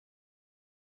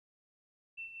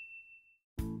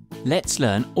Let's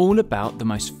learn all about the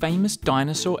most famous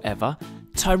dinosaur ever,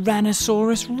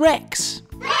 Tyrannosaurus Rex.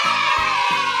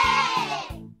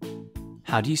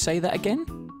 How do you say that again?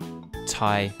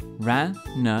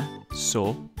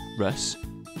 Tyrannosaurus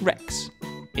Rex.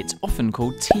 It's often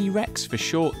called T-Rex for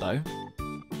short though.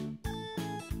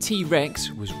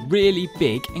 T-Rex was really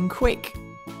big and quick.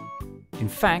 In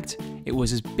fact, it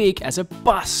was as big as a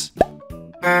bus.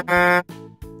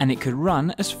 And it could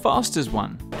run as fast as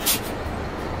one.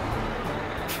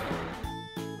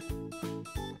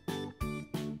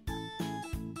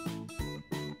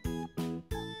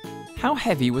 How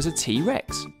heavy was a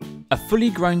T-Rex? A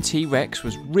fully grown T-Rex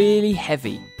was really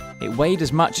heavy. It weighed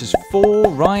as much as 4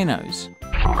 rhinos.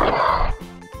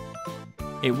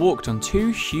 It walked on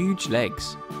 2 huge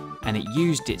legs, and it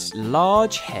used its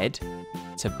large head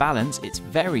to balance its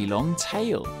very long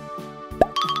tail.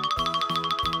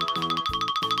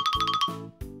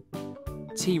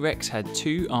 T-Rex had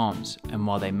 2 arms, and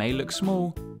while they may look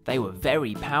small, they were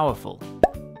very powerful.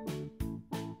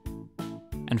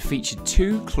 And featured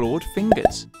 2 clawed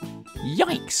fingers.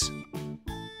 Yikes!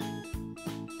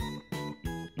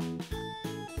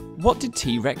 What did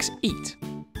T-Rex eat?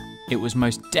 It was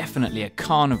most definitely a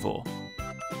carnivore.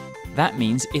 That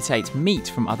means it ate meat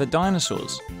from other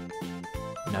dinosaurs.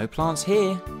 No plants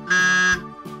here.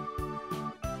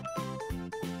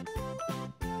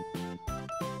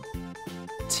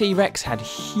 T-Rex had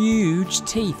huge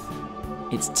teeth.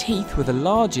 Its teeth were the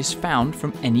largest found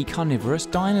from any carnivorous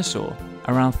dinosaur,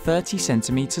 around 30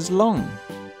 centimeters long.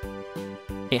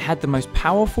 It had the most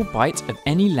powerful bite of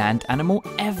any land animal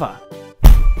ever.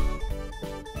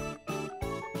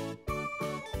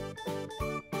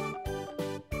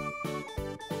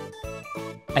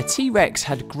 A T-Rex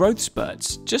had growth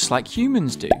spurts, just like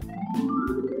humans do.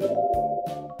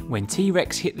 When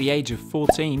T-Rex hit the age of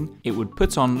 14, it would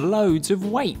put on loads of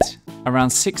weight, around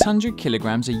 600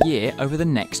 kilograms a year over the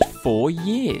next 4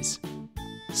 years.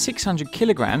 600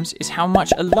 kilograms is how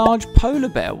much a large polar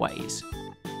bear weighs.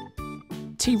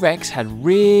 T-Rex had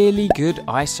really good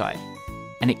eyesight,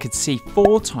 and it could see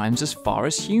 4 times as far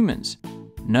as humans.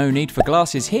 No need for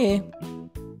glasses here.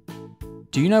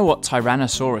 Do you know what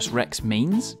Tyrannosaurus Rex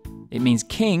means? It means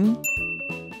king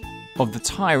of the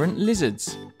tyrant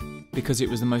lizards, because it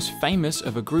was the most famous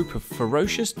of a group of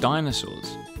ferocious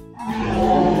dinosaurs.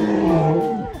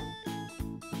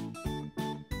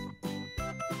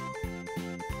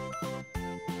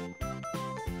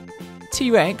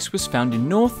 T-Rex was found in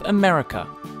North America,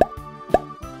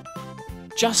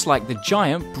 just like the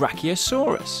giant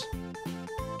Brachiosaurus,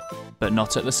 but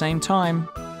not at the same time.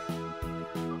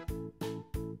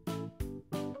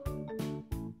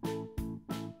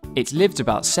 It lived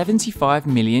about 75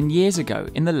 million years ago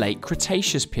in the late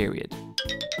Cretaceous period.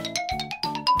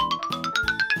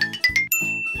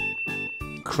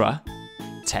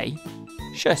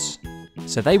 Cretaceous.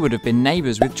 So they would have been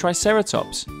neighbours with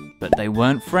Triceratops, but they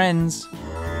weren't friends.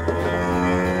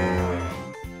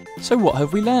 So what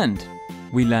have we learned?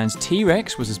 We learned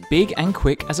T-Rex was as big and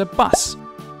quick as a bus.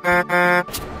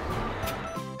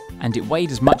 And it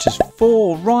weighed as much as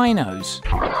 4 rhinos.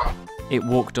 It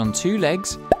walked on 2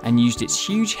 legs and used its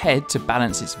huge head to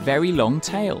balance its very long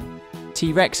tail.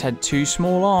 T-Rex had 2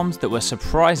 small arms that were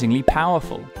surprisingly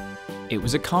powerful. It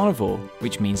was a carnivore,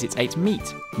 which means it ate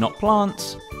meat, not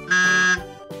plants.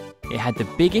 It had the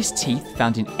biggest teeth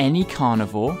found in any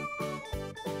carnivore,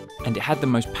 and it had the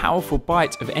most powerful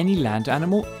bite of any land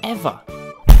animal ever.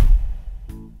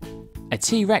 A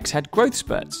T-Rex had growth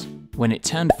spurts. When it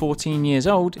turned 14 years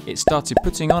old, it started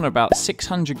putting on about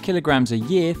 600 kilograms a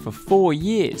year for 4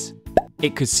 years.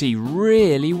 It could see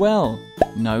really well.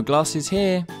 No glasses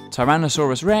here.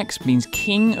 Tyrannosaurus Rex means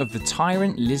king of the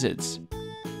tyrant lizards.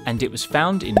 And it was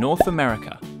found in North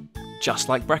America, just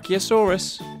like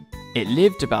Brachiosaurus. It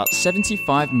lived about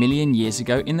 75 million years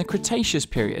ago in the Cretaceous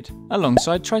period,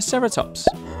 alongside Triceratops.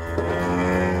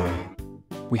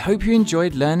 We hope you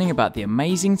enjoyed learning about the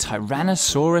amazing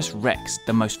Tyrannosaurus Rex,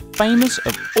 the most famous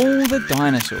of all the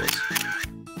dinosaurs.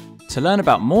 To learn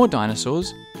about more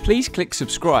dinosaurs, please click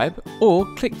subscribe or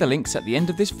click the links at the end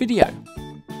of this video.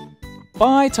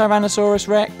 Bye Tyrannosaurus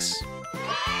Rex!